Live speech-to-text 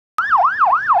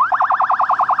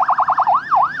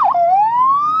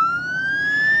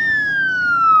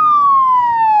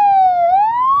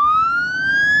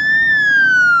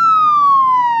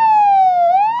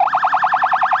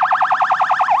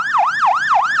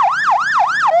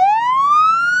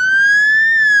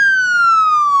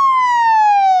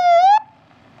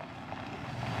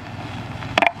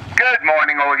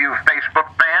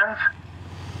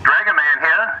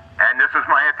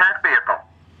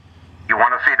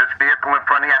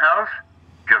front of your house,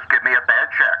 just give me a bad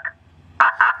check.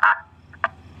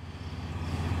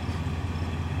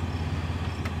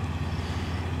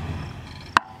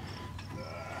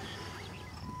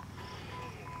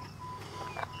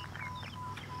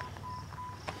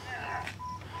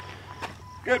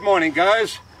 Good morning,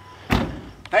 guys.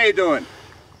 How you doing?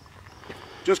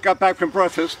 Just got back from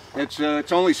breakfast.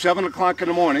 It's only 7 o'clock in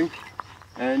the morning,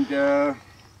 and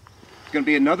it's going to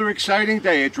be another exciting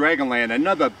day at Dragonland.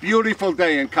 Another beautiful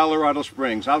day in Colorado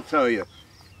Springs, I'll tell you.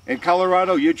 In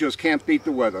Colorado, you just can't beat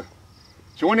the weather.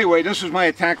 So anyway, this is my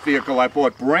attack vehicle I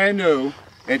bought brand new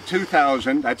in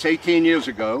 2000. That's 18 years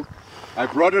ago. I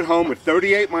brought it home with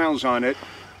 38 miles on it,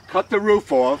 cut the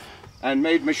roof off, and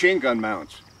made machine gun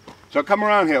mounts. So come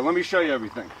around here, let me show you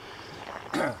everything.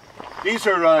 These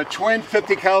are twin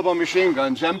 50 caliber machine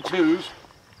guns, M2s.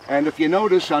 And if you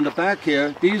notice on the back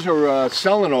here, these are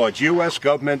solenoids, U.S.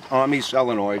 government Army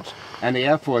solenoids. And the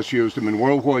Air Force used them in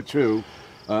World War II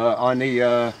on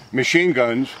the machine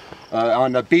guns,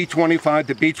 on the B-25,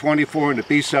 the B-24, and the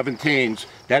B-17s.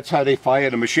 That's how they fire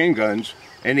the machine guns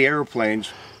in the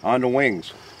airplanes on the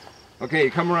wings. Okay,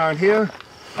 you come around here.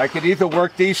 I could either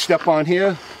work these, step on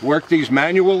here, work these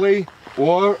manually,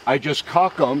 or I just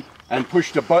cock them and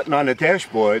push the button on the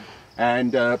dashboard,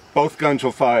 and both guns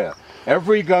will fire.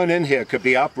 Every gun in here could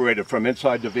be operated from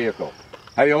inside the vehicle.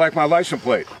 How do you like my license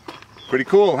plate? Pretty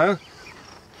cool, huh?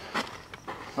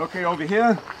 Okay, over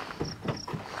here.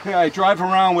 Yeah, I drive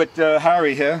around with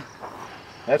Harry here.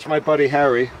 That's my buddy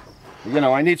Harry. You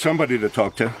know, I need somebody to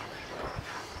talk to.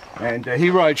 And he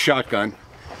rides shotgun.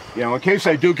 You know, in case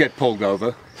I do get pulled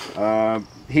over,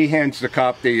 he hands the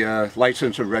cop the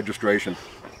license and registration.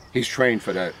 He's trained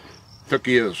for that. Took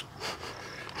years.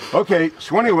 Okay,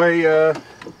 so anyway,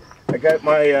 I got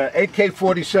my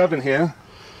AK-47 here,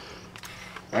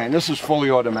 and this is fully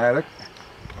automatic.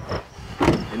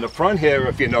 In the front here,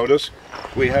 if you notice,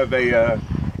 we have a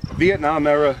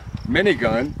Vietnam-era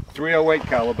minigun, 308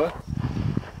 caliber.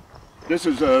 This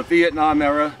is a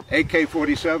Vietnam-era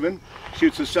AK-47.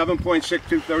 Shoots a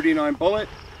 7.62 39 bullet,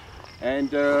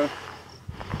 and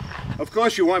of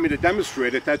course you want me to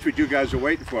demonstrate it. That's what you guys are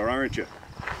waiting for, aren't you?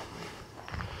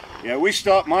 Yeah, we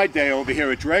start my day over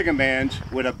here at Dragonman's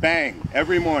with a bang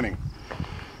every morning.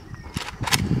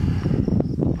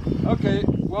 Okay,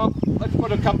 well, let's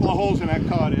put a couple of holes in that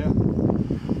car there.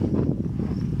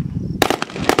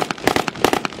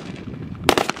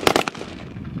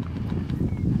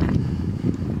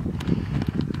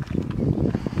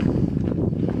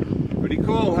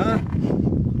 Cool, huh?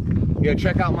 Yeah,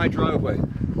 check out my driveway.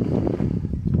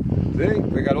 See,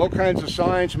 we got all kinds of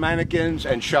signs, mannequins,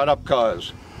 and shut up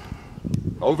cars.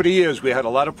 Over the years, we had a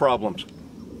lot of problems.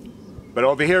 But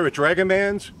over here at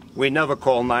Dragonman's, we never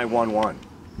call 911.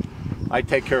 I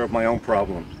take care of my own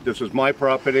problems. This is my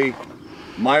property,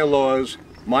 my laws,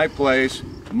 my place,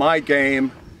 my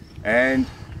game, and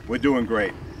we're doing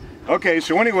great. Okay,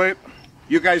 so anyway,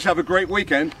 you guys have a great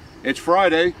weekend. It's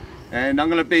Friday. And I'm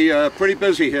going to be pretty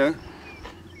busy here.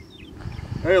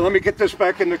 Hey, let me get this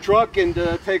back in the truck and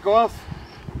take off.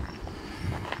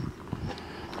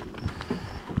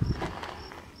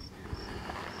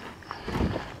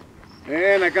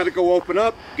 And I got to go open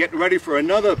up, getting ready for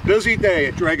another busy day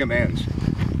at Dragonman's.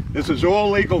 This is all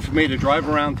legal for me to drive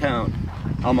around town.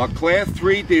 I'm a Class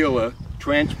 3 dealer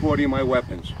transporting my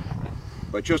weapons.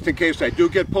 But just in case I do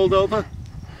get pulled over,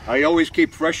 I always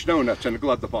keep fresh donuts in the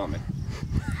glove department.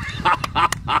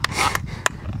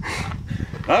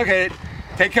 Okay,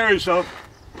 take care of yourself.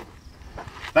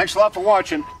 Thanks a lot for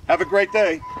watching. Have a great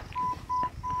day.